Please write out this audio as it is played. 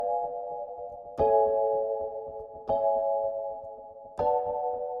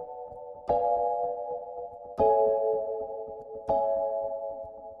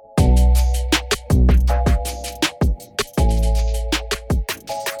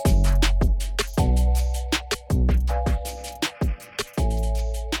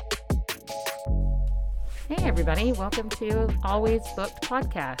everybody. Welcome to Always Booked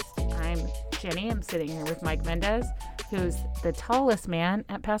Podcast. I'm Jenny. I'm sitting here with Mike Mendez, who's the tallest man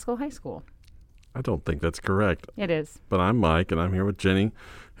at Pasco High School. I don't think that's correct. It is. But I'm Mike, and I'm here with Jenny,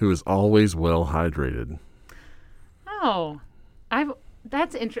 who is always well hydrated. Oh,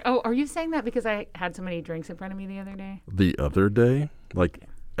 that's interesting. Oh, are you saying that because I had so many drinks in front of me the other day? The other day? Like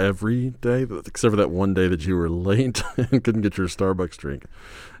every day? Except for that one day that you were late and couldn't get your Starbucks drink.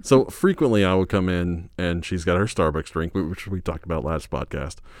 So frequently I would come in, and she's got her Starbucks drink, which we talked about last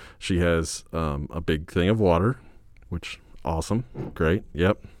podcast. She has a big thing of water, which, awesome. Great.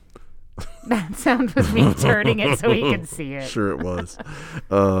 Yep. That sound was me turning it so he could see it. Sure it was.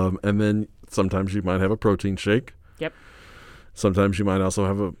 And then sometimes you might have a protein shake. Yep. Sometimes you might also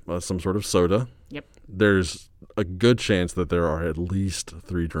have some sort of soda. Yep. There's a good chance that there are at least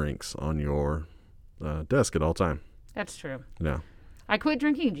 3 drinks on your desk at all time. That's true. Yeah. I quit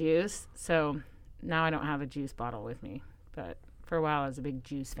drinking juice, so now I don't have a juice bottle with me. But for a while, I was a big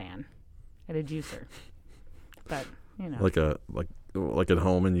juice fan. I had a juicer. But, you know. Like at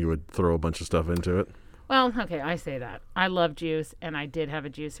home, and you would throw a bunch of stuff into it? Well, okay, I say that. I love juice, and I did have a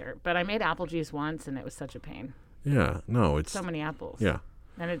juicer. But I made apple juice once, and it was such a pain. Yeah. No, it's... So many apples. Yeah.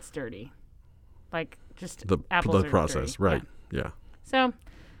 And it's dirty. Like, just the apples process, dirty. right. Yeah. So,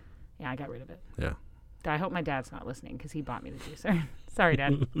 yeah, I got rid of it. Yeah. I hope my dad's not listening, because he bought me the juicer. Sorry,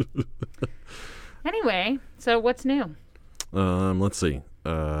 Dad. Anyway, so what's new? Let's see.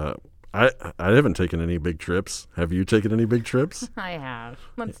 I haven't taken any big trips. Have you taken any big trips? I have.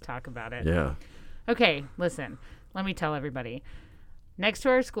 Let's talk about it. Yeah. Okay, listen. Let me tell everybody. Next to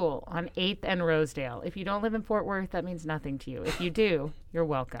our school on 8th and Rosedale. If you don't live in Fort Worth, that means nothing to you. If you do, you're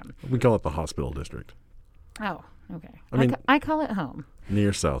welcome. We call it the hospital district. Oh, okay. I I call it home.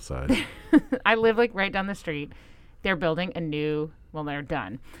 Near Southside. I live like right down the street. They're building they're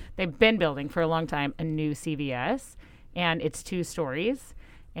done. They've been building for a long time a new CVS, and it's 2 stories.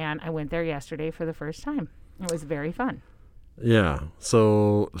 And I went there yesterday for the first time. It was very fun. Yeah.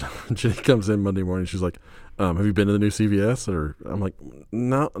 So Jenny comes in Monday morning. She's like, have you been to the new CVS? Or I'm like,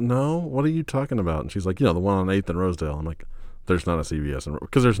 no. What are you talking about? And she's like, the one on 8th and Rosedale. I'm like, there's not a CVS.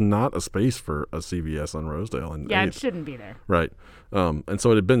 Because there's not a space for a CVS on Rosedale. And yeah, it shouldn't be there. Right. And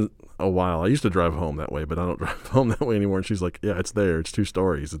so it had been a while. I used to drive home that way, but I don't drive home that way anymore. And she's like, yeah, it's there. It's 2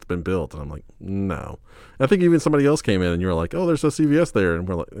 stories. It's been built. And I'm like, no. I think even somebody else came in and you were like, oh, there's a CVS there. And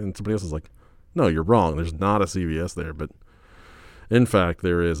and somebody else is like, no, you're wrong. There's not a CVS there. But in fact,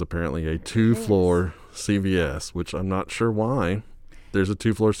 there is apparently a 2-floor CVS, which I'm not sure why there's a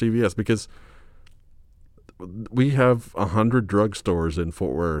 2-floor CVS, because we have 100 drugstores in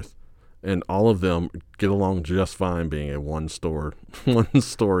Fort Worth, and all of them get along just fine being a one-story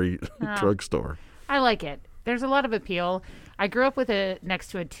drugstore. I like it. There's a lot of appeal. I grew up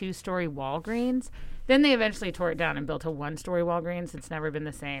next to a 2-story Walgreens. Then they eventually tore it down and built a 1-story Walgreens. It's never been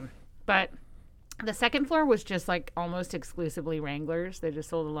the same. But the second floor was just like almost exclusively Wranglers. They just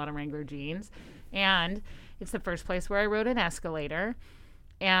sold a lot of Wrangler jeans. And it's the first place where I rode an escalator.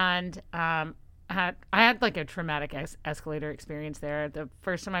 And I had like a traumatic escalator experience there. The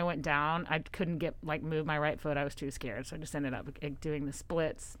first time I went down, I couldn't move my right foot. I was too scared. So I just ended up doing the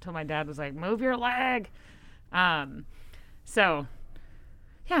splits until my dad was like, move your leg. So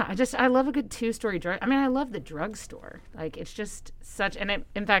yeah, I love a good 2-story drug. I mean, I love the drugstore. Like, it's just such,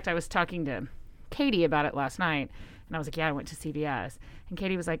 in fact, I was talking to Katie about it last night, and I was like, yeah, I went to CVS. And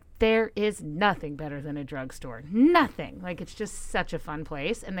Katie was like, there is nothing better than a drugstore. Nothing. Like, it's just such a fun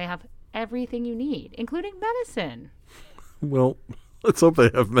place, and they have everything you need, including medicine. Well, let's hope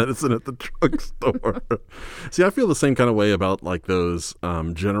they have medicine at the drugstore. See, I feel the same kind of way about like those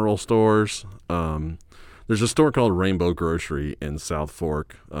general stores. There's a store called Rainbow Grocery in South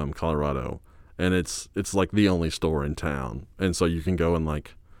Fork, Colorado, and it's like the only store in town. And so you can go and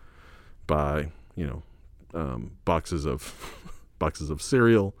like buy, boxes of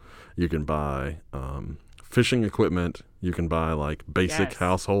cereal. You can buy fishing equipment. You can buy like basic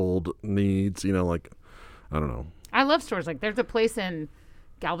household needs, I don't know. I love stores. Like, there's a place in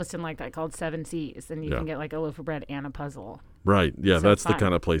Galveston like that called 7 Seas, and you can get like a loaf of bread and a puzzle. Right. Yeah, so that's the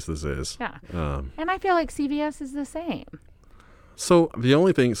kind of place this is. Yeah. And I feel like CVS is the same. So the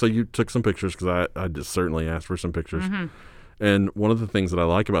only thing, so you took some pictures, because I just certainly asked for some pictures. Mm-hmm. And one of the things that I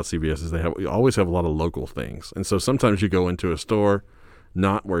like about CVS is we always have a lot of local things. And so sometimes you go into a store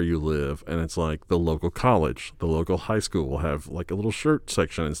not where you live, and it's like the local college, the local high school will have like a little shirt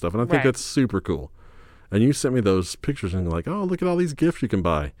section and stuff. And I think that's super cool. And you sent me those pictures and you're like, oh, look at all these gifts you can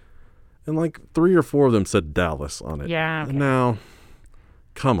buy. And like 3 or 4 of them said Dallas on it. Yeah. Okay. And now,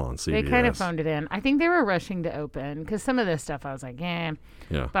 come on, CVS. They kind of phoned it in. I think they were rushing to open because some of this stuff I was like, yeah.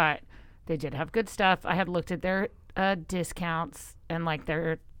 Yeah. But They did have good stuff. I had looked at their discounts and like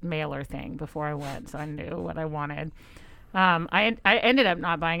their mailer thing before I went, so I knew what I wanted. I ended up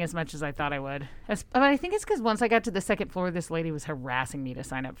not buying as much as I thought I would. But I think it's because once I got to the second floor, this lady was harassing me to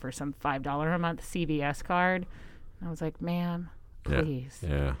sign up for some $5 a month CVS card. I was like, ma'am, please.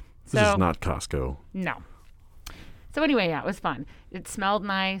 Yeah. This is not Costco. No. So anyway, yeah, it was fun. It smelled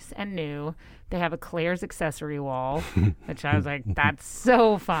nice and new. They have a Claire's accessory wall, which I was like, that's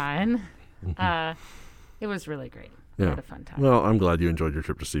so fun. It was really great. Yeah. I had a fun time. Well, I'm glad you enjoyed your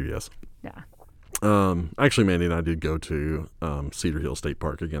trip to CVS. Yeah. Actually, Mandy and I did go to Cedar Hill State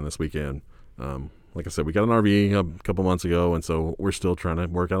Park again this weekend. Like I said, we got an RV a couple months ago, and so we're still trying to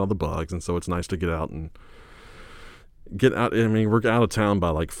work out all the bugs, and so it's nice to get out and get out. I mean, we're out of town by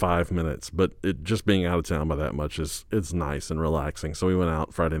like 5 minutes, but it just being out of town by that much it's nice and relaxing. So we went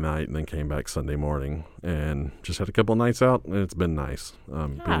out Friday night and then came back Sunday morning and just had a couple of nights out, and it's been nice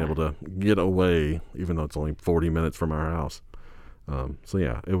being able to get away, even though it's only 40 minutes from our house. So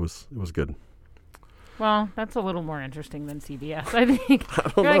yeah, it was good. Well, that's a little more interesting than CVS, I think. I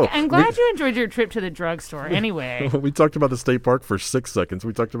don't know. Like, I'm glad you enjoyed your trip to the drugstore anyway. We talked about the state park for 6 seconds.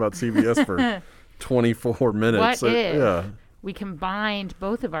 We talked about CVS for 24 minutes. What if we combined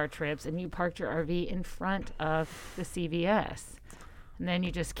both of our trips and you parked your RV in front of the CVS? And then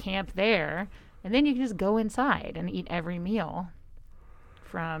you just camp there, and then you can just go inside and eat every meal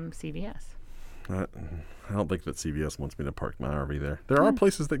from CVS. I don't think that CVS wants me to park my RV there. There are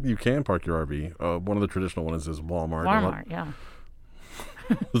places that you can park your RV. One of the traditional ones is Walmart. Walmart, yeah.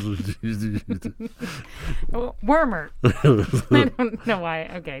 Wormer. I don't know why.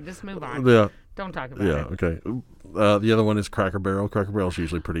 Okay, just move on. Yeah. Don't talk about it. Yeah, okay. The other one is Cracker Barrel. Cracker Barrel is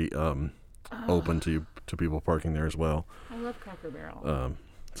usually pretty open to people parking there as well. I love Cracker Barrel.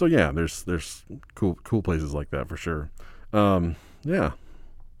 So yeah, there's cool places like that for sure. Yeah.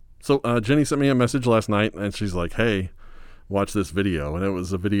 So Jenny sent me a message last night, and she's like, "Hey, watch this video," and it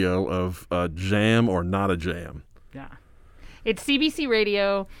was a video of jam or not a jam. Yeah, it's CBC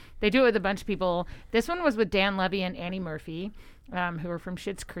Radio. They do it with a bunch of people. This one was with Dan Levy and Annie Murphy, who are from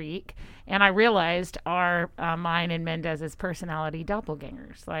Schitt's Creek, and I realized are mine and Mendez's personality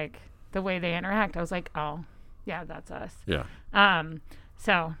doppelgangers. Like the way they interact, I was like, "Oh, yeah, that's us." Yeah.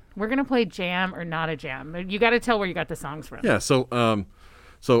 So we're gonna play jam or not a jam. You got to tell where you got the songs from. Yeah.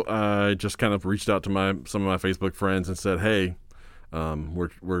 So I just kind of reached out to some of my Facebook friends and said, "Hey,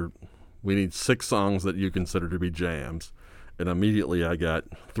 we need 6 songs that you consider to be jams." And immediately I got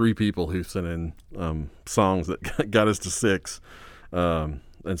 3 people who sent in songs that got us to 6. And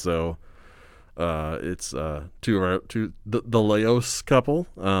so it's the Leos couple,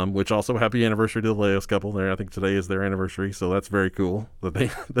 which also happy anniversary to the Leos couple. I think today is their anniversary, so that's very cool that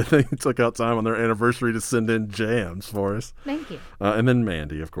they took out time on their anniversary to send in jams for us. Thank you. And then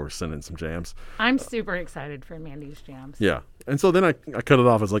Mandy, of course, sent in some jams. I'm super excited for Mandy's jams. Yeah. And so then I cut it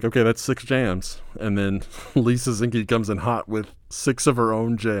off. It's like, okay, that's 6 jams. And then Lisa Zinke comes in hot with 6 of her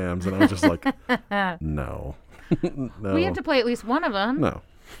own jams. And I was just like, no. No. We have to play at least one of them. No.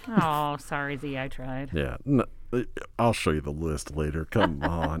 Oh, sorry, Z. I tried. Yeah. No, I'll show you the list later. Come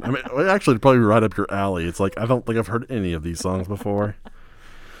on. I mean, actually, it'd probably be right up your alley. It's like, I don't think I've heard any of these songs before.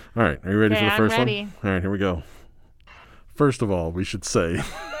 All right. Are you ready for the first one? All right, here we go. First of all, we should say,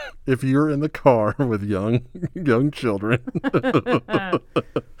 if you're in the car with young children,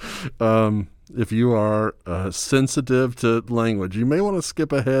 if you are sensitive to language, you may want to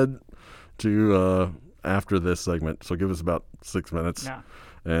skip ahead to after this segment. So give us about 6 minutes. Yeah.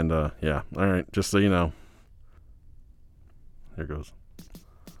 And yeah, all right. Just so you know, here goes.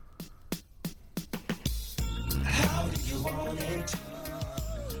 How do you want it?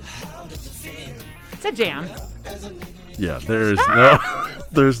 How does it feel? It's a jam. Yeah,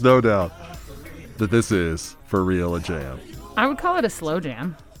 there's no doubt that this is for real a jam. I would call it a slow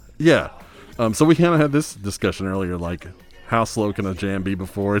jam. Yeah. So we kind of had this discussion earlier, like how slow can a jam be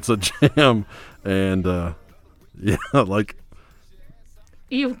before it's a jam? And yeah, like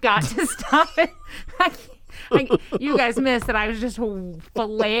You've got to stop it. You guys missed that I was just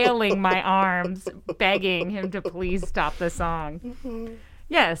flailing my arms, begging him to please stop the song.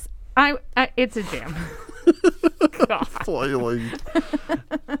 Yes, it's a jam. God. flailing.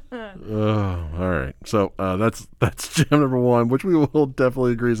 Oh, all right. So that's jam number 1, which we will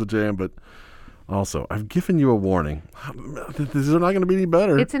definitely agree is a jam. But also, I've given you a warning. These are not going to be any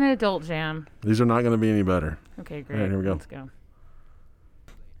better. It's an adult jam. These are not going to be any better. Okay, great. All right, here we go. Let's go.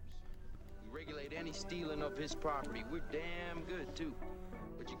 Regulate any stealing of his property. We're damn good too.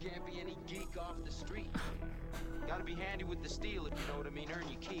 But you can't be any geek off the street. Gotta be handy with the steel, if you know what I mean. Earn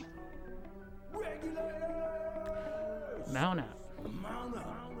your keep. Mount up.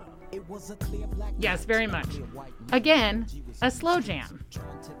 It Yes, very much. Again, a slow jam.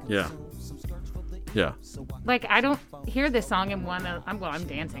 Yeah. Yeah. Like, I don't hear this song and I'm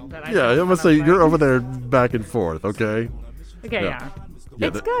dancing, but I Yeah, I don't must say, wanna, you're like- over there back and forth, okay? Okay, yeah. yeah.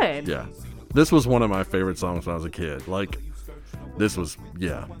 It's good. Yeah. This was one of my favorite songs when I was a kid. Like, this was,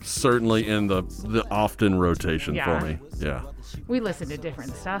 certainly in the often rotation Yeah. for me. Yeah. We listened to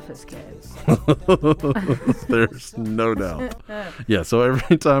different stuff as kids. There's no doubt. Yeah, so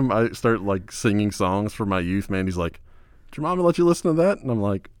every time I start, like, singing songs from my youth, Mandy's like, did your mom let you listen to that? And I'm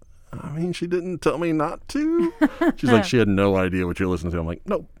like, I mean, she didn't tell me not to. She's like, she had no idea what you're listening to. I'm like,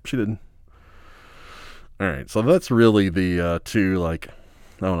 nope, she didn't. All right, so that's really the two, like,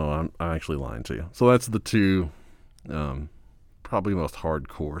 I don't know, I'm actually lying to you. So that's the two probably most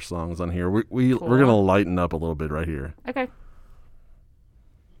hardcore songs on here. We're going to lighten up a little bit right here. Okay.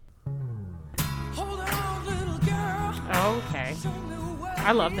 Hold on, little girl. Okay.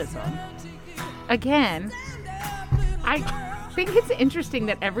 I love this one. Again, I think it's interesting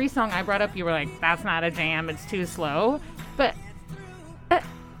that every song I brought up, you were like, that's not a jam, it's too slow. But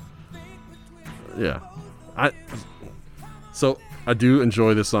Yeah. So I do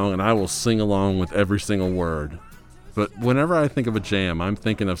enjoy this song, and I will sing along with every single word. But whenever I think of a jam, I'm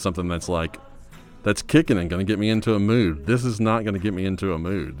thinking of something that's kicking and going to get me into a mood. This is not going to get me into a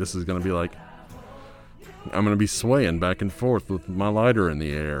mood. This is going to be like, I'm going to be swaying back and forth with my lighter in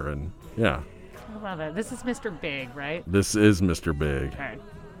the air. And yeah, I love it. This is Mr. Big, right? this is Mr. Big. Okay.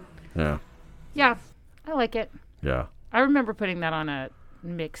 Yeah. Yeah, I like it. Yeah. I remember putting that on a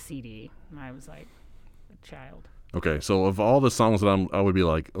mix CD when I was like a child. Okay. So of all the songs that I would be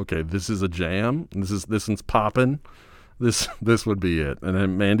like, okay, this is a jam. This one's popping. This would be it. And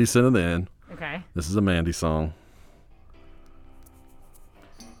then Mandy sent it in. Okay. This is a Mandy song.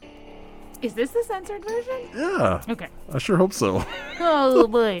 Is this the censored version? Yeah. Okay. I sure hope so. Oh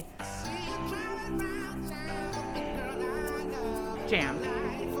boy. Jam.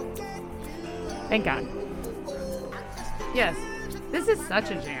 Thank God. Yes. This is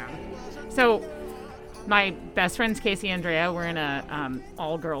such a jam. So, my best friends Casey and Andrea were in a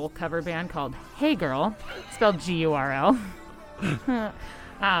all-girl cover band called Hey Girl, spelled G-U-R-L.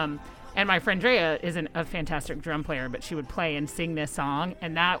 And my friend Drea is a fantastic drum player, but she would play and sing this song,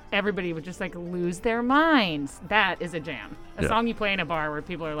 and that everybody would just like lose their minds. That is a jam. A Yeah. song you play in a bar where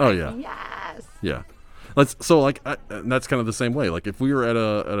people are like, Oh, yeah. yes. Yeah. And that's kind of the same way. Like if we were at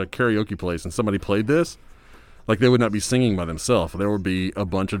a karaoke place and somebody played this, like they would not be singing by themselves. There would be a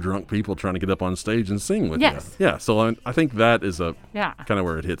bunch of drunk people trying to get up on stage and sing with Yes. you. Yeah. So I think that is Yeah. kind of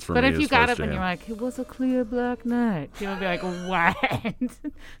where it hits for But me. if you as far got as up and jam. you're like, it was a clear black night, people would be like, what?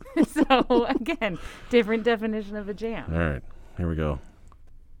 So, again, different definition of a jam. All right, here we go.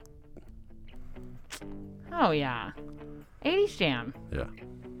 Oh, yeah. 80s jam. Yeah.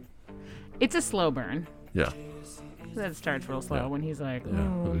 It's a slow burn. Yeah. That starts real slow Yeah. when he's like, Yeah.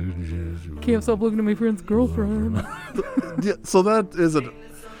 oh, can't stop looking at my friend's girlfriend. Yeah, so that is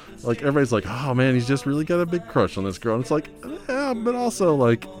like everybody's like, oh man, he's just really got a big crush on this girl. And it's like, yeah, but also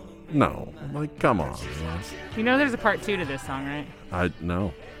like, no, like, come on. Man. You know there's a part 2 to this song, right? I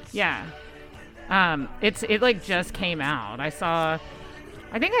know. Yeah. It like just came out. I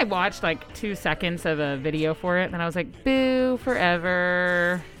think I watched like 2 seconds of a video for it, and I was like, boo,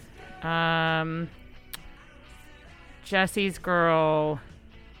 forever. Jesse's Girl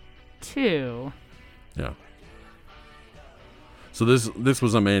 2. Yeah. So this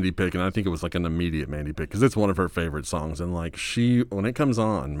was a Mandy pick, and I think it was like an immediate Mandy pick because it's one of her favorite songs, and like when it comes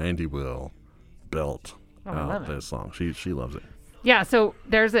on, Mandy will belt I love out it. this song. She loves it. Yeah, so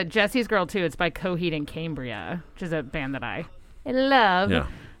there's a Jesse's Girl 2. It's by Coheed and Cambria, which is a band that I love. Yeah.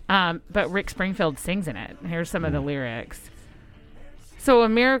 But Rick Springfield sings in it. Here's some of the lyrics. So a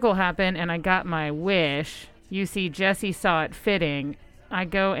miracle happened, and I got my wish. You see, Jesse saw it fitting. I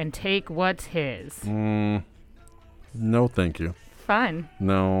go and take what's his. No, thank you. Fun.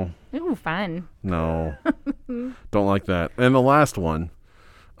 No, Ooh, fun. no, don't like that. And the last one,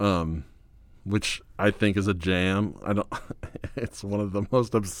 which I think is a jam. I don't. It's one of the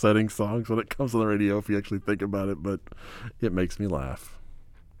most upsetting songs when it comes on the radio if you actually think about it, but it makes me laugh.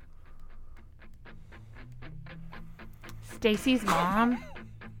 Stacy's mom.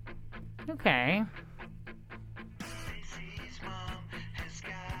 Okay.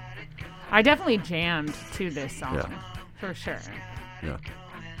 I definitely jammed to this song. Yeah. For sure. Yeah.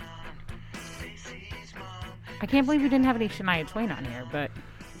 I can't believe we didn't have any Shania Twain on here, but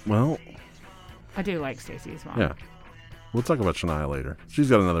Well, I do like Stacy's mom. yeah. We'll talk about Shania later. She's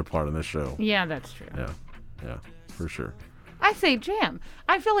got another part in this show. Yeah, that's true. Yeah. Yeah. For sure. I say jam.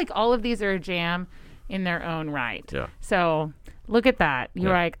 I feel like all of these are a jam in their own right. Yeah. So Look at that.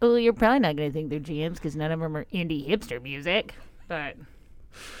 You're Yeah. like, oh, you're probably not going to think they're jams because none of them are indie hipster music. But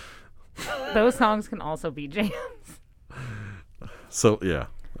those songs can also be jams. So yeah.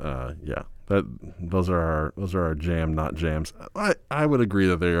 Those are our jam, not jams. I would agree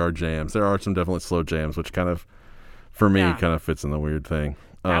that they are jams. There are some definitely slow jams, which kind of, for me, Yeah. kind of fits in the weird thing.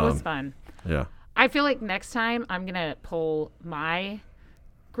 That was fun. Yeah. I feel like next time I'm going to poll my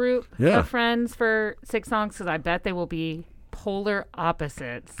group Yeah. of friends for 6 songs because I bet they will be polar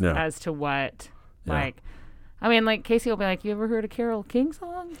opposites Yeah. as to what, Yeah. like, I mean, like, Casey will be like, you ever heard a Carole King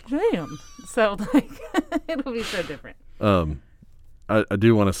song? Jam. So, like, it'll be so different. I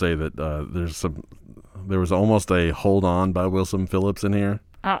do want to say that there was almost a Hold On by Wilson Phillips in here.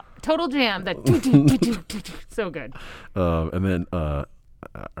 Total jam. That so good. And then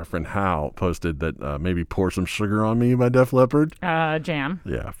our friend Hal posted that maybe Pour Some Sugar on Me by Def Leppard. Jam.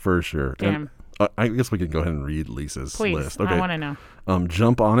 Yeah, for sure. Jam. And, I guess we can go ahead and read Lisa's Please. list. I want to know.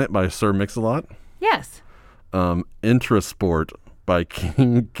 Jump On It by Sir Mix-a-Lot. Yes. Intrasport by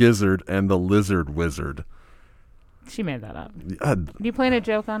King Gizzard and the Lizard Wizard. She made that up. Uh, You playing a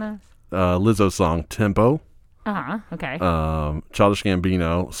joke on us? Lizzo song Tempo. Okay. Childish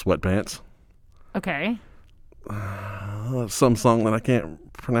Gambino Sweatpants. Okay. Some song that I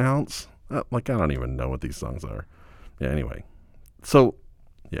can't pronounce. I don't even know what these songs are. Yeah, anyway. So,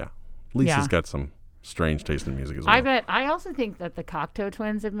 yeah. Lisa's Yeah. got some strange taste in music as well. I also think that the Cocteau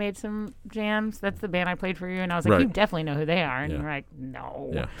Twins have made some jams. That's the band I played for you, and I was like, Right. you definitely know who they are, and Yeah. you're like, no.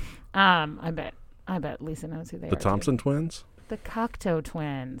 Yeah. I bet Lisa knows who they The are. Thompson Twins? Too. The Cocteau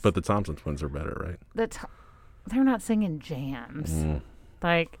Twins. But the Thompson Twins are better, right? They're not singing jams.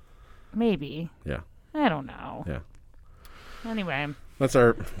 Like, maybe. Yeah. I don't know. Yeah. Anyway. That's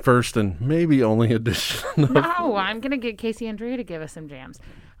our first and maybe only edition. No, I'm going to get Casey Andrea to give us some jams.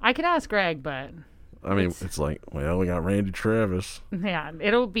 I could ask Greg, but I mean, it's like, well, we got Randy Travis. yeah,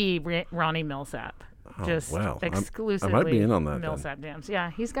 it'll be Ronnie Millsap. Just wow. exclusively I might be in on that then. Millsap jams.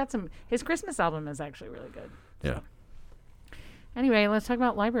 Yeah, he's got some. His Christmas album is actually really good. Yeah. Anyway, let's talk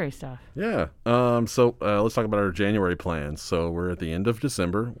about library stuff. Yeah. So let's talk about our January plans. So we're at the end of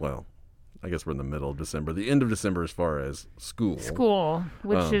December. Well, I guess we're in the middle of December. The end of December as far as school. School,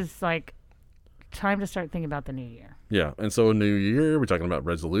 which is like time to start thinking about the new year. Yeah. And so new year, we're talking about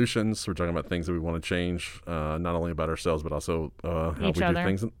resolutions. We're talking about things that we want to change, not only about ourselves, but also how Each we other.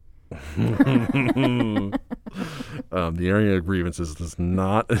 do things. The area of grievances is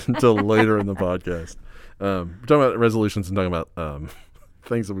not until later in the podcast. We're talking about resolutions and talking about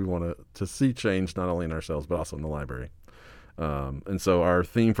things that we want to see change, not only in ourselves, but also in the library. And so our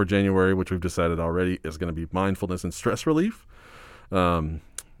theme for January, which we've decided already, is going to be mindfulness and stress relief.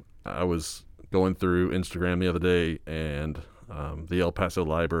 I was going through Instagram the other day, and the El Paso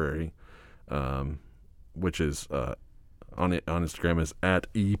Library, which is on Instagram, is at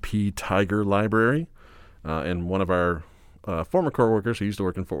EP Tiger Library. And one of our former coworkers who used to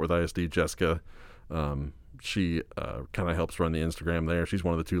work in Fort Worth ISD, Jessica, she kind of helps run the Instagram there. She's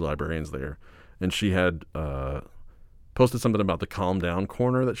one of the 2 librarians there. And she had posted something about the Calm Down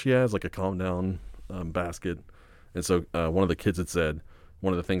corner that she has, like a Calm Down basket. And so one of the kids had said,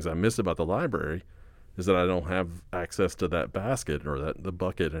 one of the things I miss about the library is that I don't have access to that basket or the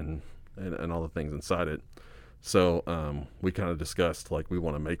bucket and all the things inside it. So we kind of discussed, like, we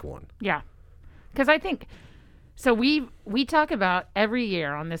want to make one. Yeah, because I think so. We talk about every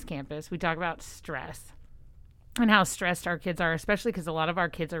year on this campus. We talk about stress and how stressed our kids are, especially because a lot of our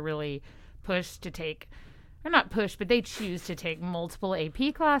kids are really pushed to take. Or not pushed, but they choose to take multiple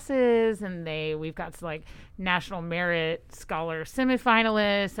AP classes, and we've got like National Merit Scholar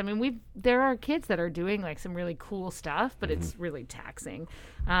semifinalists. I mean, there are kids that are doing like some really cool stuff, but it's really taxing.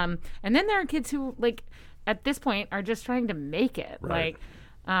 And then there are kids who, like, at this point are just trying to make it. Right.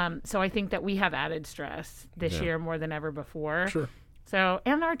 Like, so I think that we have added stress this year more than ever before. Sure. So,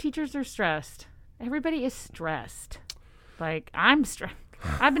 and our teachers are stressed. Everybody is stressed. Like, I'm stressed.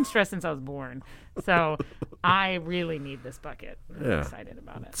 I've been stressed since I was born. So I really need this bucket. I'm excited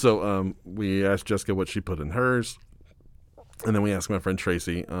about it. So we asked Jessica what she put in hers. And then we asked my friend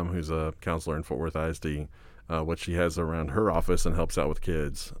Tracy, who's a counselor in Fort Worth ISD, what she has around her office and helps out with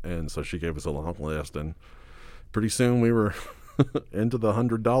kids. And so she gave us a long list. And pretty soon we were into the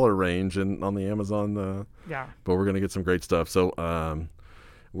 $100 range and on the Amazon. Yeah. But we're going to get some great stuff. So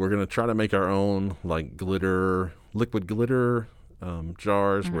we're going to try to make our own, like, liquid glitter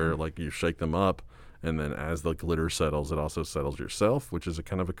jars where, like, you shake them up, and then as the glitter settles, it also settles yourself, which is a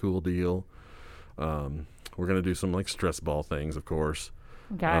kind of a cool deal. We're going to do some, like, stress ball things, of course.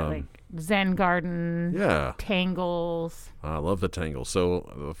 Got like Zen Garden, Yeah. Tangles. I love the Tangle.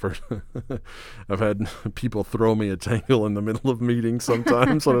 So the first, I've had people throw me a Tangle in the middle of meetings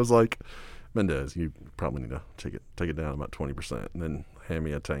sometimes. And I was like, Mendez, you probably need to take it down about 20%, and then hand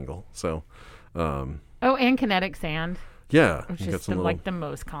me a Tangle. So, Oh, and kinetic sand, yeah, which you got is some like the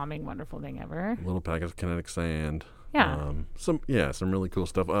most calming, wonderful thing ever. little packets of kinetic sand. Yeah. Some really cool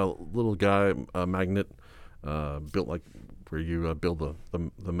stuff. Little guy magnet built like where you build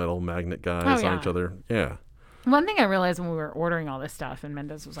the metal magnet guys on yeah. each other. Yeah. One thing I realized when we were ordering all this stuff, and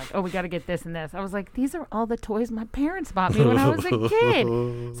Mendez was like, "Oh, we got to get this and this." I was like, "These are all the toys my parents bought me when I was a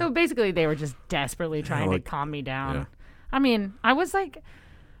kid." So basically, they were just desperately trying to calm me down. yeah. I mean, I was like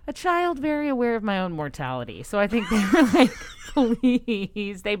a child, very aware of my own mortality. So I think they were like,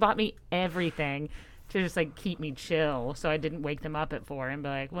 "Please," they bought me everything to just like keep me chill, so I didn't wake them up at 4 and be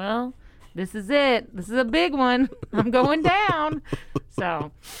like, "Well, this is it. This is a big one. I'm going down."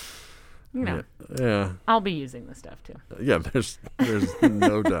 So. You know, Yeah. I'll be using this stuff too. Yeah, there's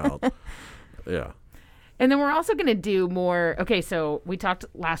no doubt. Yeah. And then we're also going to do more. Okay, so we talked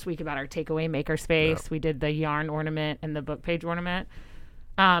last week about our takeaway makerspace. Yeah. We did the yarn ornament and the book page ornament.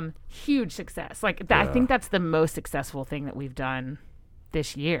 Huge success. Like I think that's the most successful thing that we've done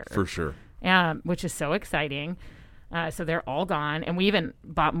this year. For sure. Which is so exciting. So they're all gone, and we even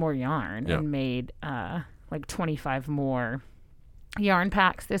bought more yarn and made like 25 more yarn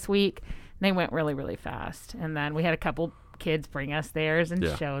packs this week. They went really, really fast. And then we had a couple kids bring us theirs and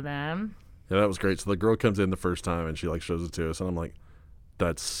show them. Yeah, that was great. So the girl comes in the first time and she like shows it to us, and I'm like,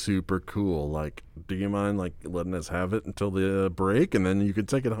 that's super cool. Like, do you mind like letting us have it until the break, and then you could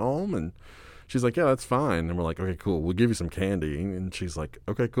take it home? And she's like, yeah, that's fine. And we're like, okay, cool. We'll give you some candy. And she's like,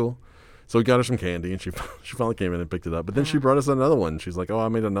 okay, cool. So we got her some candy, and she finally came in and picked it up. But then she brought us another one. She's like, oh, I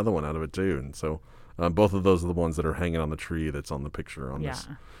made another one out of it too. And so both of those are the ones that are hanging on the tree that's on the picture on this.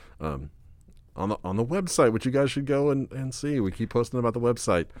 On the website, which you guys should go and see. We keep posting about the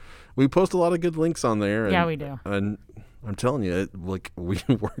website. We post a lot of good links on there. And, Yeah, we do. And I'm telling you, like we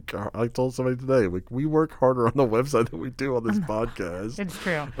work. I told somebody today, like we work harder on the website than we do on this podcast. It's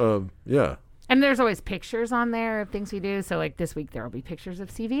true. Yeah. And there's always pictures on there of things we do. So like this week there will be pictures of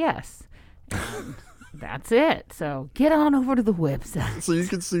CVS. And that's it. So get on over to the website. So you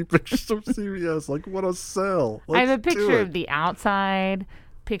can see pictures of CVS. Like, what a sell! I have a Let's do picture it. of the outside,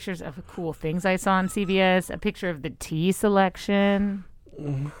 pictures of the cool things I saw on CVS, a picture of the tea selection.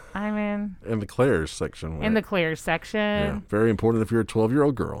 I mean, in the Claire's section. in the Claire's section. yeah, very important if you're a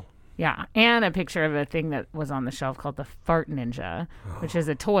 12-year-old girl. Yeah, and a picture of a thing that was on the shelf called the Fart Ninja, which is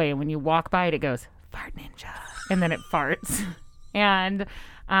a toy. And when you walk by it, it goes, Fart Ninja. And then it farts. And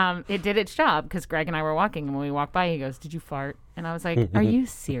it did its job because Greg and I were walking. And when we walked by, he goes, did you fart? And I was like, are you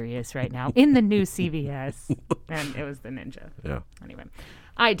serious right now? In the new CVS. And it was the Ninja. Yeah. Anyway,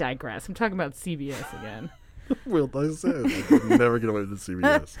 I digress. I'm talking about CVS again. Well, like I said, I could never get away with the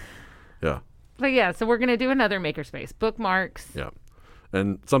CVS. Yeah. But yeah, so we're going to do another makerspace. Bookmarks. Yeah.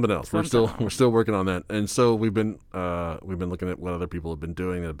 And something else. We're still working on that. And so we've been looking at what other people have been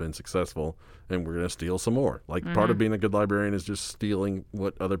doing that have been successful, and we're going to steal some more. Like part of being a good librarian is just stealing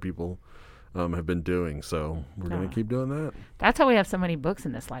what other people have been doing. So we're going to keep doing that. That's how we have so many books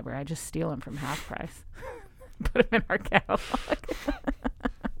in this library. I just steal them from half price. Put them in our catalog.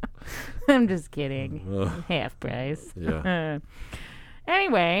 I'm just kidding. Half price. Yeah.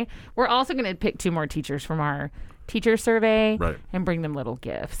 Anyway, we're also going to pick 2 more teachers from our teacher survey Right. and bring them little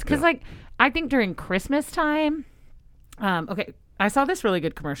gifts. Because, Yeah. like, I think during Christmas time, okay, I saw this really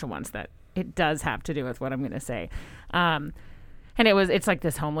good commercial once that it does have to do with what I'm going to say. And it's like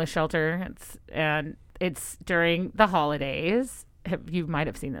this homeless shelter. It's during the holidays. You might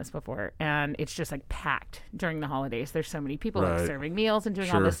have seen this before, and it's just like packed during the holidays. There's so many people like Right. serving meals and doing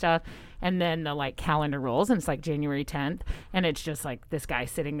all Sure. this stuff, and then the like calendar rolls, and it's like January 10th, and it's just like this guy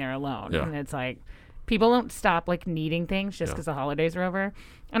sitting there alone, Yeah. and it's like people don't stop like needing things just Yeah. because the holidays are over.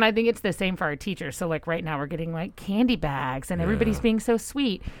 And I think it's the same for our teachers. So like right now we're getting like candy bags, and everybody's being so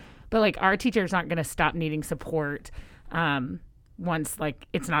sweet, but like our teachers aren't going to stop needing support. Once like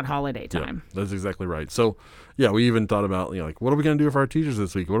it's not holiday time. Yeah, that's exactly right. So, yeah, we even thought about like, what are we going to do for our teachers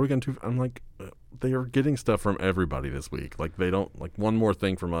this week? What are we going to do? I'm like, they are getting stuff from everybody this week. Like they don't like one more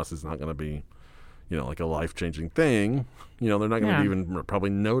thing from us is not going to be, like a life-changing thing. They're not going to Yeah. even probably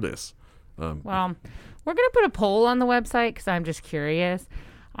notice. Well, we're going to put a poll on the website because I'm just curious.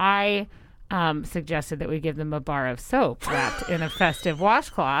 I suggested that we give them a bar of soap wrapped in a festive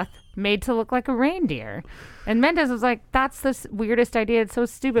washcloth made to look like a reindeer. And Mendez was like, that's the weirdest idea. It's so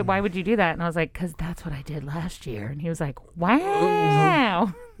stupid. Why would you do that? And I was like, because that's what I did last year. And he was like,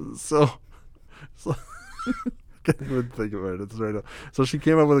 wow. So can't even think about it. It's right up. So she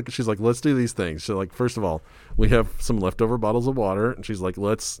came up with it. She's like, let's do these things. So like, first of all, we have some leftover bottles of water, and she's like,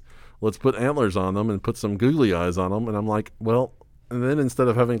 let's put antlers on them and put some googly eyes on them. And I'm like, well, and then instead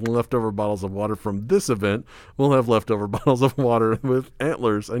of having leftover bottles of water from this event, we'll have leftover bottles of water with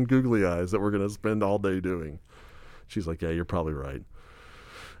antlers and googly eyes that we're going to spend all day doing. She's like, yeah, you're probably right.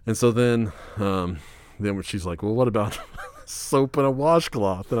 And so then when she's like, well, what about soap and a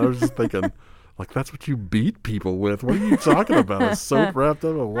washcloth? And I was just thinking, like, that's what you beat people with. What are you talking about? A soap wrapped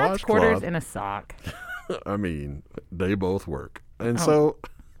up in a That's quarters washcloth? in a sock. I mean, they both work. And so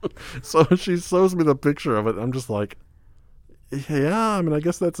she shows me the picture of it. I'm just like, yeah, I mean, I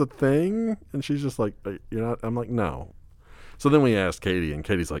guess that's a thing. And she's just like, you're not. I'm like, no. So then we asked Katie, and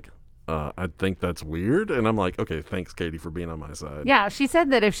Katie's like, I think that's weird. And I'm like, okay, thanks, Katie, for being on my side. Yeah, she said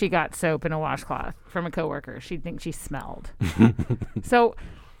that if she got soap and a washcloth from a coworker, she'd think she smelled. So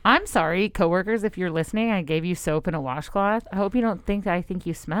I'm sorry, coworkers, if you're listening, I gave you soap and a washcloth. I hope you don't think that I think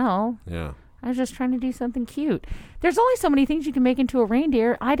you smell. Yeah. I was just trying to do something cute. There's only so many things you can make into a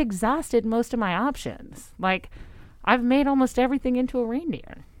reindeer. I'd exhausted most of my options. Like, I've made almost everything into a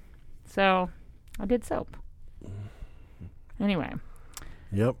reindeer. So I did soap. Anyway.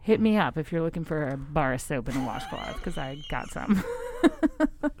 Yep. Hit me up if you're looking for a bar of soap and a washcloth, because I got some.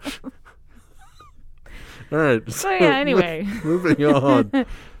 All right. So yeah, anyway. Moving on.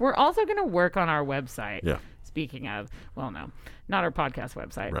 We're also going to work on our website. Yeah. Speaking of, well, no, not our podcast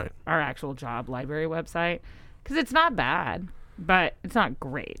website. Right. Our actual job library website. Because it's not bad, but it's not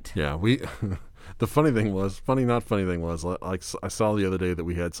great. Yeah. The funny not funny thing was, like, I saw the other day that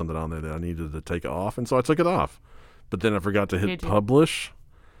we had something on there that I needed to take off, and so I took it off. But then I forgot to hit Did you? publish,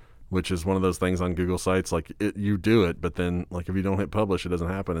 which is one of those things on Google Sites. Like, you do it, but then, like, if you don't hit publish, it doesn't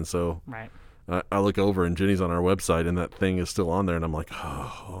happen. And so Right. I look over, and Jenny's on our website, and that thing is still on there. And I'm like,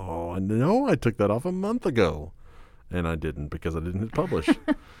 oh, I know I took that off a month ago. And I didn't, because I didn't hit publish.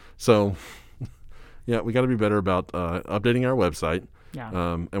 So, yeah, we got to be better about updating our website. Yeah.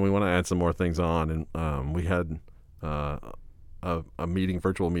 And we want to add some more things on. And we had a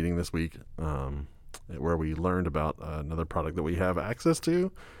virtual meeting this week, where we learned about another product that we have access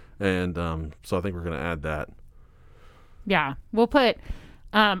to. And so I think we're going to add that. Yeah. We'll put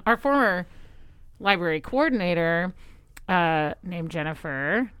our former library coordinator, named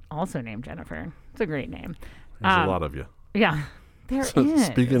Jennifer, also named Jennifer. It's a great name. There's a lot of you. Yeah. There is.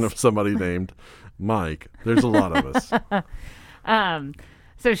 Speaking of somebody named Mike, there's a lot of us.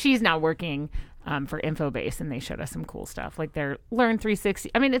 So she's now working for Infobase, and they showed us some cool stuff like their Learn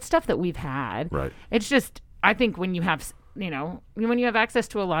 360. I mean, it's stuff that we've had. Right. It's just, I think when you have, when you have access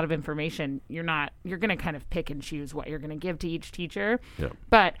to a lot of information, you're going to kind of pick and choose what you're going to give to each teacher. Yep.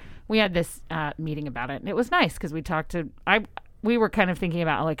 But we had this meeting about it, and it was nice because we were kind of thinking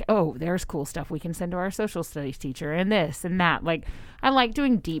about, like, oh, there's cool stuff we can send to our social studies teacher, and this and that. Like, I like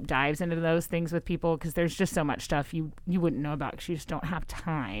doing deep dives into those things with people, because there's just so much stuff you wouldn't know about, because you just don't have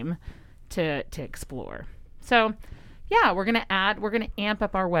time to explore. So yeah, we're going to amp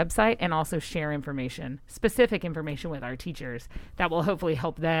up our website and also share specific information with our teachers that will hopefully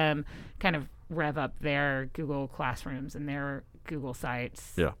help them kind of rev up their Google Classrooms and their Google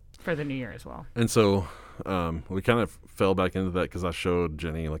Sites. Yeah. For the new year as well. And so we kind of fell back into that, because I showed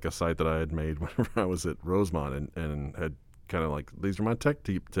Jenny, like, a site that I had made whenever I was at Rosemont, and had kind of like, these are my tech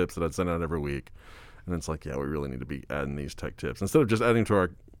tips that I'd send out every week. And it's like, yeah, we really need to be adding these tech tips. Instead of just adding to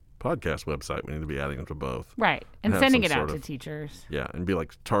our podcast website, we need to be adding them to both. Right. And have sending some it out sort to of- teachers. Yeah, and be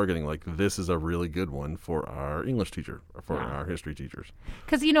like targeting, like, this is a really good one for our English teacher, or for our history teachers.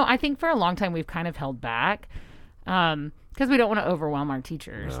 Because, I think for a long time we've kind of held back because we don't want to overwhelm our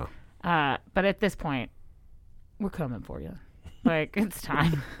teachers. Yeah. But at this point, we're coming for you. Like, it's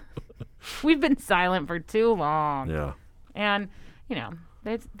time. We've been silent for too long. Yeah. And,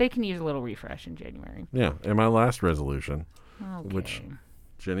 they can use a little refresh in January. Yeah. And my last resolution, Okay. which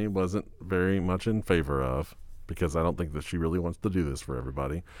Jenny wasn't very much in favor of, because I don't think that she really wants to do this for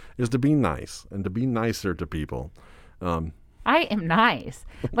everybody, is to be nice and to be nicer to people. I am nice.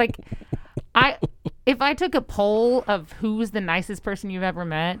 Like, if I took a poll of who's the nicest person you've ever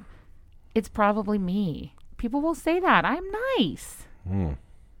met, it's probably me. People will say that. I'm nice.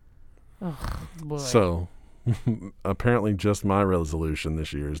 Ugh, boy. So apparently just my resolution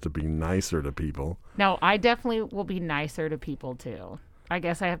this year is to be nicer to people. No, I definitely will be nicer to people, too. I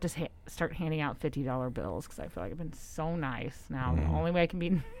guess I have to start handing out $50 bills, because I feel like I've been so nice now. The only way I can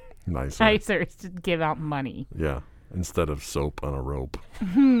be Nicer. nicer is to give out money. Yeah. Instead of soap on a rope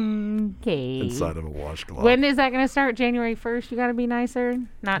Okay. inside of a washcloth. When is that going to start? January 1st? You got to be nicer?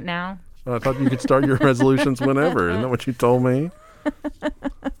 Not now. I thought you could start your resolutions whenever. Isn't that what you told me?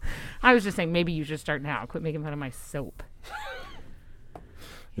 I was just saying maybe you should start now. Quit making fun of my soap.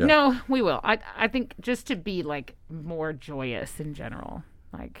 Yeah. No, we will. I think just to be like more joyous in general,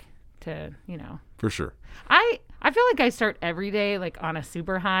 like to, For sure. I feel like I start every day like on a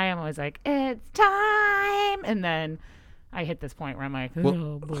super high. I'm always like, it's time, and then I hit this point where I'm like,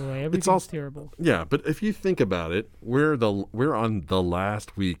 oh boy, everything's terrible. Yeah, but if you think about it, we're on the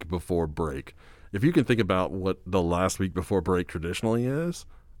last week before break. If you can think about what the last week before break traditionally is,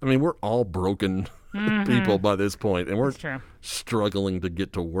 I mean, we're all broken people by this point, and we're That's true. struggling to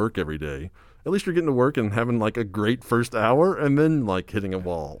get to work every day. At least you're getting to work and having like a great first hour, and then like hitting a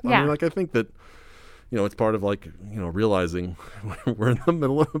wall. I Yeah. mean, like I think that it's part of like realizing we're in the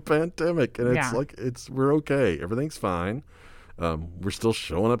middle of a pandemic, and it's Yeah. like we're okay, everything's fine. We're still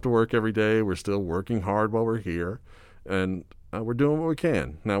showing up to work every day. We're still working hard while we're here, and we're doing what we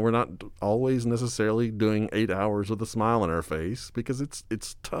can. Now, we're not always necessarily doing 8 hours with a smile on our face because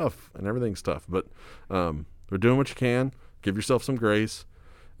it's tough and everything's tough. But we're doing what you can. Give yourself some grace,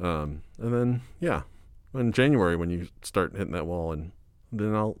 and then in January when you start hitting that wall, and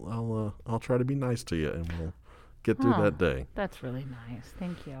then I'll try to be nice to you, and we'll get through Oh. that day. That's really nice.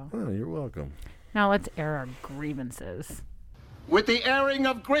 Thank you. Oh, you're welcome. Now let's air our grievances. With the airing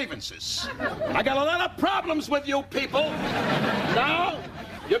of grievances. I got a lot of problems with you people. Now,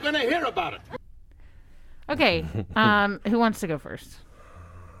 you're gonna hear about it. Okay, who wants to go first?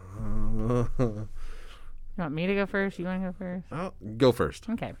 You want me to go first? You want to go first? I'll go first.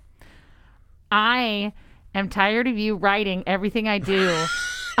 Okay. I am tired of you writing everything I do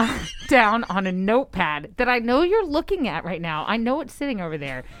down on a notepad that I know you're looking at right now. I know it's sitting over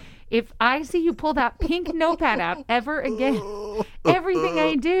there. If I see you pull that pink notepad out ever again, everything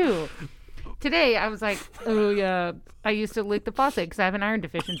I do. Today, I was like, oh, yeah, I used to lick the faucet because I have an iron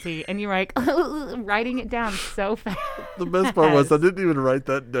deficiency. And you're like, writing it down so fast. The best part was I didn't even write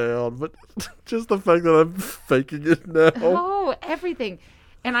that down, but just the fact that I'm faking it now. Oh, everything.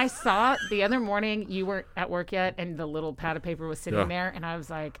 And I saw the other morning you weren't at work yet, and the little pad of paper was sitting Yeah. there, and I was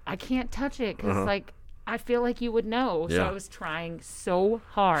like, I can't touch it because, like, I feel like you would know. So Yeah. I was trying so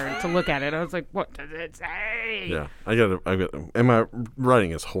hard to look at it. I was like, what does it say? Yeah, I got, and my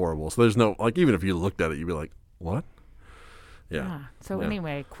writing is horrible. So there's no, like, even if you looked at it, you'd be like, what? Yeah. Ah, so Yeah.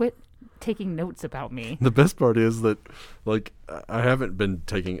 anyway, quit taking notes about me. The best part is that, like, I haven't been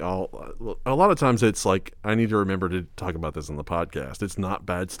taking a lot of times it's like, I need to remember to talk about this on the podcast. It's not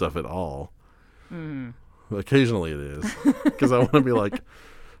bad stuff at all. Occasionally it is. Because I want to be like,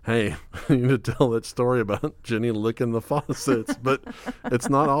 hey, I need to tell that story about Jenny licking the faucets. But it's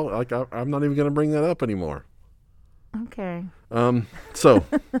not all, like, I'm not even going to bring that up anymore. Okay. So,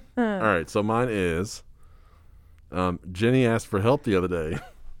 all right. So mine is, Jenny asked for help the other day.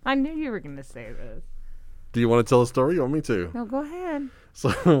 I knew you were going to say this. Do you want to tell a story? You want me to? No, go ahead.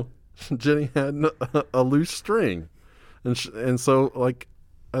 So Jenny had a loose string, and so like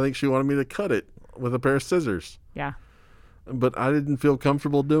I think she wanted me to cut it with a pair of scissors, Yeah. but I didn't feel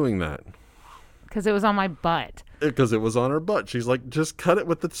comfortable doing that Because it was on my butt. because it was on her butt. She's like, just cut it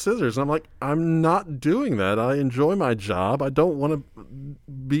with the scissors. And I'm like, I'm not doing that. I enjoy my job. I don't want to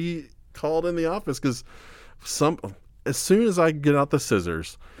be called in the office because as soon as I get out the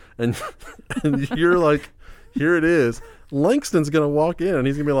scissors and you're like, here it is, Langston's going to walk in and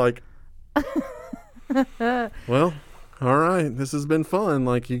he's going to be like, well, all right, this has been fun.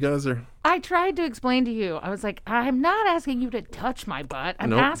 Like, you guys are. I tried to explain to you. I was like, I'm not asking you to touch my butt. I'm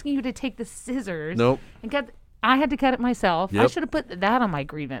Nope. asking you to take the scissors. Nope. And cut. I had to cut it myself. I Yep. should have put that on my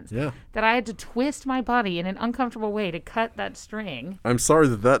grievance. Yeah. That I had to twist my body in an uncomfortable way to cut that string. I'm sorry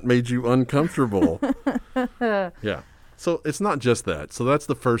that made you uncomfortable. Yeah. So it's not just that. So that's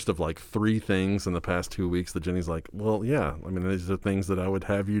the first of like 3 things in the past 2 weeks that Jenny's like, well, yeah, I mean, these are things that I would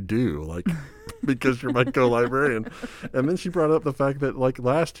have you do, like, because you're my co-librarian. And then she brought up the fact that like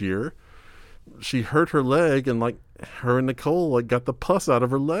last year she hurt her leg and like her and Nicole like got the pus out of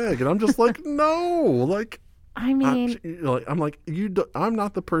her leg. And I'm just like, no, like, I mean, I'm like, I'm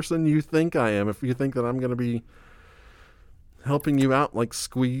not the person you think I am. If you think that I'm going to be helping you out, like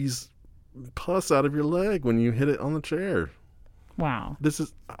squeeze pus out of your leg when you hit it on the chair. wow.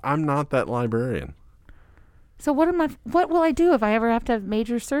 I'm not that librarian. So what will I do if I ever have to have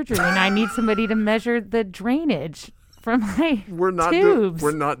major surgery and I need somebody to measure the drainage from my We're not tubes?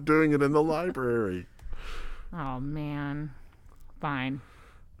 we're not doing it in the library. Oh man. Fine.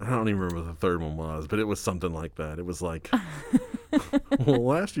 I don't even remember what the third one was, but it was something like that. It was like, well,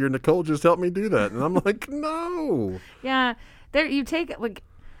 last year Nicole just helped me do that, and I'm like, no. Yeah. There you take like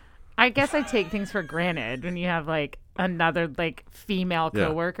I guess I take things for granted when you have like another like female Yeah.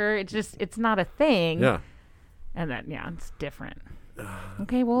 coworker. It's not a thing. Yeah. And then, yeah, it's different.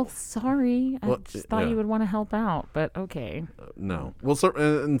 Okay, well, sorry. I just thought you would want to help out, but okay. No. Well,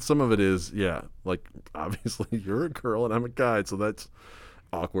 and some of it is, like, obviously you're a girl and I'm a guy, so that's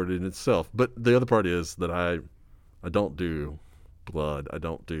awkward in itself. But the other part is that I don't do blood. I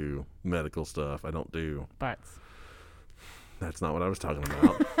don't do medical stuff. I don't do... Butts. That's not what I was talking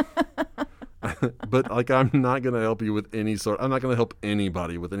about. But, like, I'm not going to help you with I'm not going to help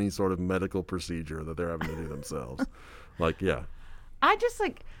anybody with any sort of medical procedure that they're having to do themselves. Like, yeah.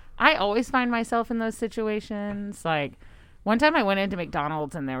 I always find myself in those situations. Like, one time I went into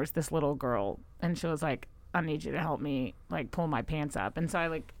McDonald's and there was this little girl and she was like, I need you to help me, like, pull my pants up. And so I,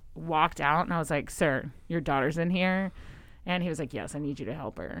 like, walked out and I was like, sir, your daughter's in here? And he was like, yes, I need you to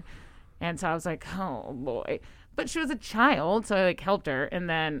help her. And so I was like, oh, boy. But she was a child, so I, like, helped her. And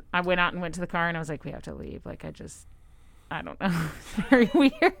then I went out and went to the car and I was like, we have to leave. Like, I don't know. It's very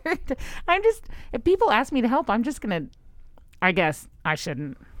weird. If people ask me to help, I'm just going to, I guess I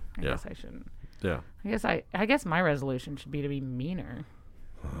shouldn't. I guess I shouldn't. Yeah. I guess my resolution should be to be meaner.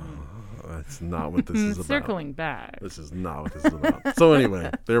 That's not what this is about. Circling back. This is not what this is about. So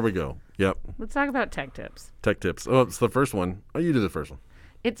anyway, there we go. Yep. Let's talk about tech tips. Tech tips. Oh, it's the first one. Oh, you do the first one.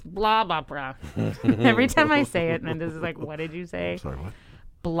 It's blob opera. Every time I say it, and this is like, what did you say? Sorry, what?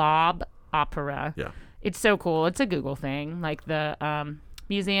 Blob opera. Yeah. It's so cool. It's a Google thing, like the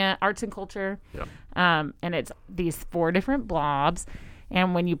Museum Arts and Culture. Yeah. And it's these 4 different blobs.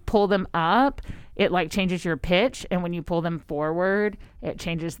 And when you pull them up, it like changes your pitch. And when you pull them forward, it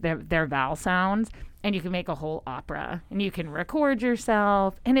changes their vowel sounds. And you can make a whole opera. And you can record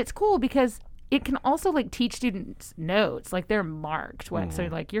yourself. And it's cool because it can also like teach students notes. Like they're marked. So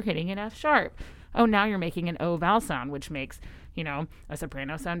like you're hitting an F sharp. Oh, now you're making an O vowel sound, which makes, a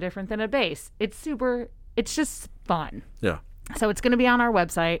soprano sound different than a bass. It's just fun. Yeah. So it's going to be on our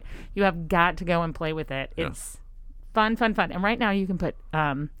website. You have got to go and play with it. It's fun. And right now you can put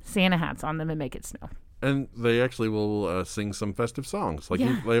Santa hats on them and make it snow. And they actually will sing some festive songs. Like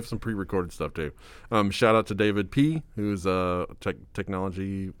they have some pre-recorded stuff too. Shout out to David P., who's a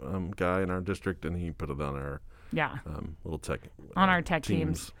technology guy in our district, and he put it on our little tech on our tech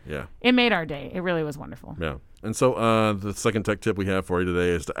teams. Yeah, it made our day. It really was wonderful. Yeah, and so the second tech tip we have for you today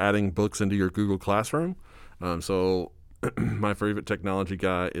is to adding books into your Google Classroom. So my favorite technology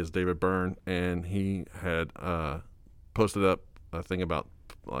guy is David Byrne, and he had posted up a thing about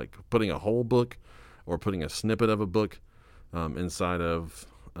like putting a whole book or putting a snippet of a book inside of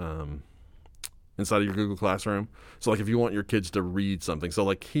your Google Classroom. So like if you want your kids to read something, so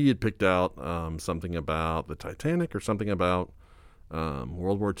like he had picked out something about the Titanic or something about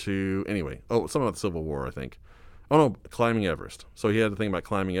World War II. Anyway, something about the Civil War, I think. Oh no, climbing Everest. So he had a thing about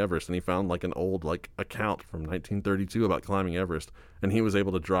climbing Everest, and he found like an old like account from 1932 about climbing Everest, and he was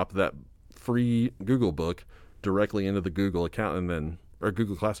able to drop that free Google book directly into the Google account or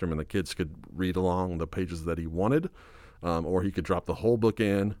Google Classroom, and the kids could read along the pages that he wanted, or he could drop the whole book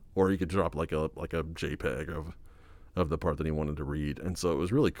in, or he could drop like a JPEG of the part that he wanted to read. And so it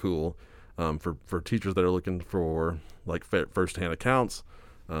was really cool for teachers that are looking for like firsthand accounts.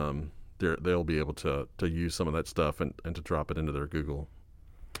 They'll be able to use some of that stuff and to drop it into their Google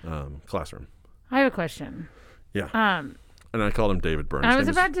Classroom. I have a question. Yeah. And I called him David Byrne. I was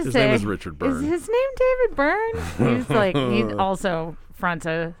about to say, his name is Richard Byrne. Is his name David Byrne? He also fronts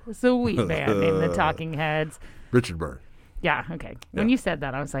a sweet band named the Talking Heads. Richard Byrne. Yeah. Okay. When you said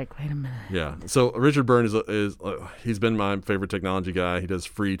that, I was like, wait a minute. Yeah. So Richard Byrne is he's been my favorite technology guy. He does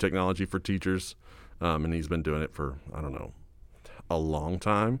free technology for teachers, and he's been doing it for a long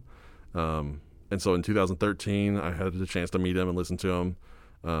time. And so in 2013, I had the chance to meet him and listen to him.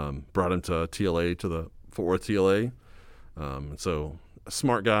 Brought him to TLA, to the Fort Worth TLA. And so a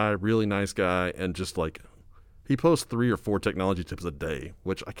smart guy, really nice guy, and just like he posts 3 or 4 technology tips a day,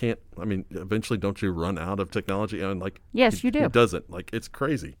 which eventually don't you run out of technology? And like, yes, you do. He doesn't. Like, it's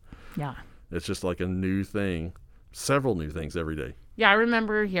crazy. Yeah. It's just like a new thing, several new things every day. Yeah, I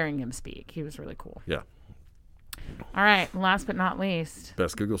remember hearing him speak. He was really cool. Yeah. All right, last but not least,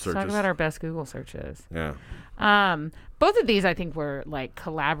 best Google searches. Let's talk about our best Google searches. Yeah. Both of these I think were like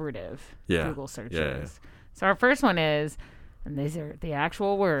collaborative Google searches. Yeah. So our first one is, and these are the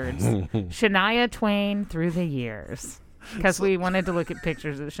actual words, Shania Twain through the years. Because we wanted to look at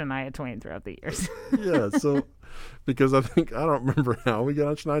pictures of Shania Twain throughout the years. Yeah, so because I don't remember how we got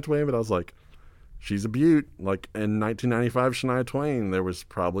on Shania Twain, but I was like, she's a beaut. Like in 1995, Shania Twain, there was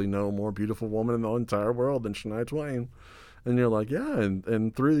probably no more beautiful woman in the entire world than Shania Twain. And you're like, yeah,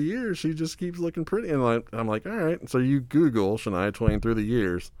 and through the years, she just keeps looking pretty. And I'm like, all right. So you Google Shania Twain through the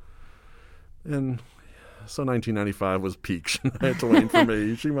years. And So 1995 was peak Shania Twain for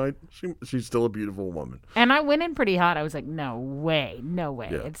me. She's still a beautiful woman. And I went in pretty hot. I was like, no way.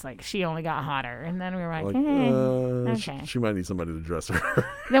 Yeah. It's like she only got hotter. And then we were like, Like, okay. she might need somebody to dress her.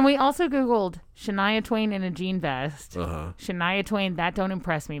 Then we also Googled Shania Twain in a jean vest. Uh-huh. Shania Twain, that don't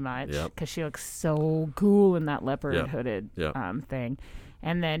impress me much Yep. because she looks so cool in that leopard Yep. hooded Yep. thing.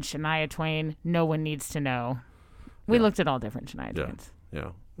 And then Shania Twain, no one needs to know. We looked at all different Shania Yeah. Twains. Yeah.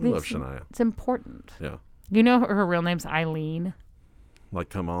 We love It's- Shania. It's important. Yeah. You know her real name's Eileen. Like,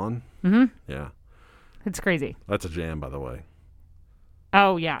 come on. Mm-hmm. Yeah. It's crazy. That's a jam, by the way.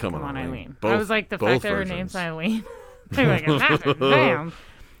 Oh yeah, Come come on, on, Eileen. Eileen. I Both- was like the both fact that her versions. name's Eileen. They were like, that's a jam.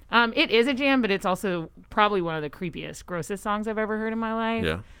 It is a jam, but it's also probably one of the creepiest, grossest songs I've ever heard in my life.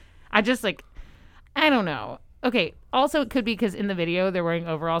 Yeah. I just like, I don't know. Okay. Also, it could be because in the video they're wearing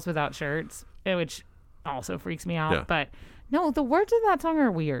overalls without shirts, which also freaks me out. Yeah. But no, the words of that song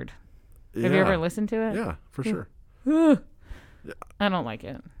are weird. Have you ever listened to it? Yeah, for sure. I don't like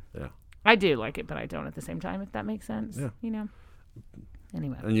it. Yeah. I do like it, but I don't at the same time. If that makes sense. Yeah. You know.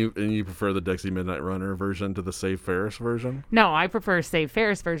 Anyway. And you prefer the Dexy Midnight Runner version to the Save Ferris version? No, I prefer Save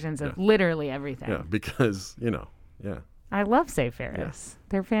Ferris versions of literally everything. Yeah, because, yeah. I love Save Ferris.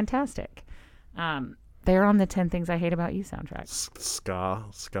 They're fantastic. They're on the 10 Things I Hate About You soundtrack.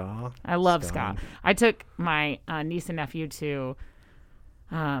 Ska. I love ska. I took my niece and nephew to.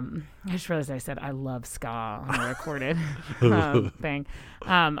 I just realized I said I love ska on a recorded thing.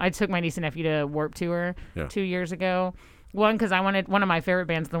 I took my niece and nephew to Warped Tour 2 years ago. One, because one of my favorite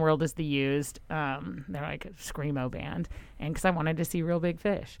bands in the world is The Used. They're like a screamo band, and because I wanted to see Real Big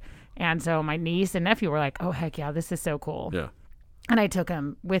Fish, and so my niece and nephew were like, "Oh heck yeah, this is so cool!" Yeah. And I took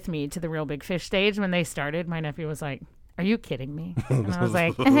him with me to the Real Big Fish stage. When they started, my nephew was like, "Are you kidding me?" And I was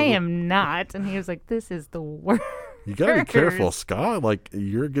like, "I am not." And he was like, "This is the worst." You gotta be careful. Ska, like,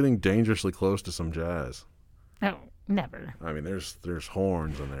 you're getting dangerously close to some jazz. Oh, never. I mean, there's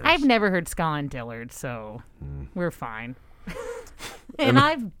horns in there. I've never heard ska and Dillard, so we're fine. And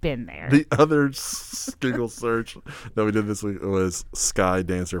I've been there. The other Google search that we did this week was Sky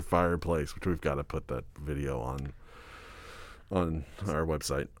Dancer Fireplace, which we've got to put that video on our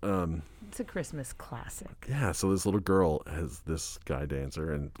website. It's a Christmas classic. Yeah, so this little girl has this sky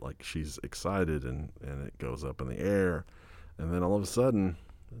dancer, and like she's excited, and it goes up in the air, and then all of a sudden,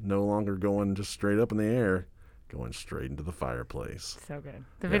 no longer going just straight up in the air, going straight into the fireplace. So good.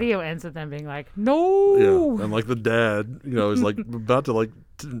 The video ends with them being like, "No." Yeah, and like the dad, is like about to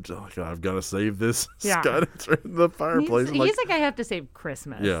I've got to save this Yeah. sky dancer in the fireplace. He's I'm like, I have to save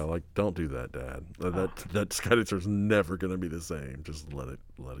Christmas. yeah, like don't do that, Dad. That sky dancer's never gonna be the same. Just let it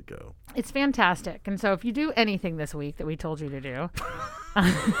go. It's fantastic. And so if you do anything this week that we told you to do,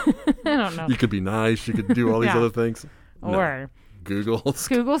 I don't know. You could be nice. You could do all these Yeah. other things. No. Or Google.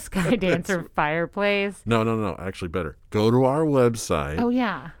 Google Sky Dancer Fireplace. No. Actually, better. Go to our website Oh,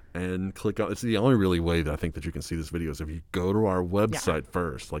 yeah. and click on. It's the only really way that I think that you can see this video is if you go to our website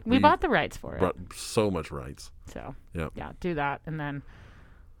first. Like We bought the rights for it. brought so much rights. So, Yep. yeah, do that. And then,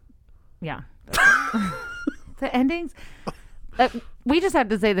 yeah. The endings. We just have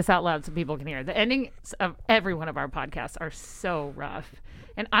to say this out loud so people can hear. The endings of every one of our podcasts are so rough.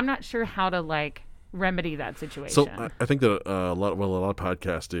 And I'm not sure how to, remedy that situation. So I think that a lot of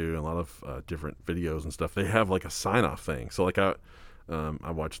podcasts do, and a lot of different videos and stuff. They have like a sign off thing. So like I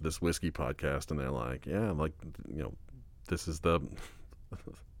watched this whiskey podcast, and they're like, yeah, like this is the.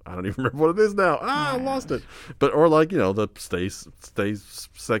 I don't even remember what it is now. I lost it. But or like the stay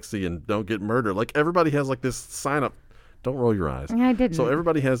sexy and don't get murdered. Like everybody has like this sign up. Don't roll your eyes. I didn't. So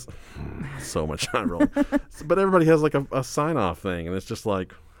everybody has so much eye roll, but everybody has like a sign off thing, and it's just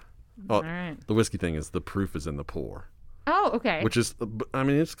like. Oh, All right. the whiskey thing is the proof is in the pour, Oh, okay. which is, I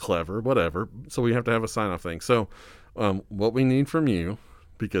mean, it's clever, whatever. So we have to have a sign off thing. So what we need from you,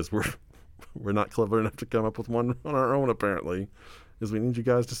 because we're not clever enough to come up with one on our own, apparently, is we need you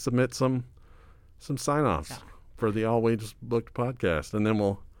guys to submit some sign offs for the Always Booked podcast, and then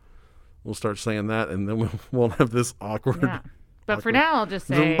we'll start saying that, and then we won't have this awkward. Yeah. But for now, I'll just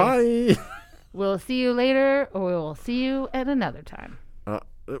say Bye. we'll see you later, or we'll see you at another time.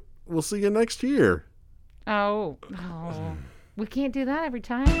 We'll see you next year. Oh, we can't do that every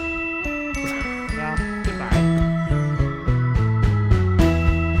time.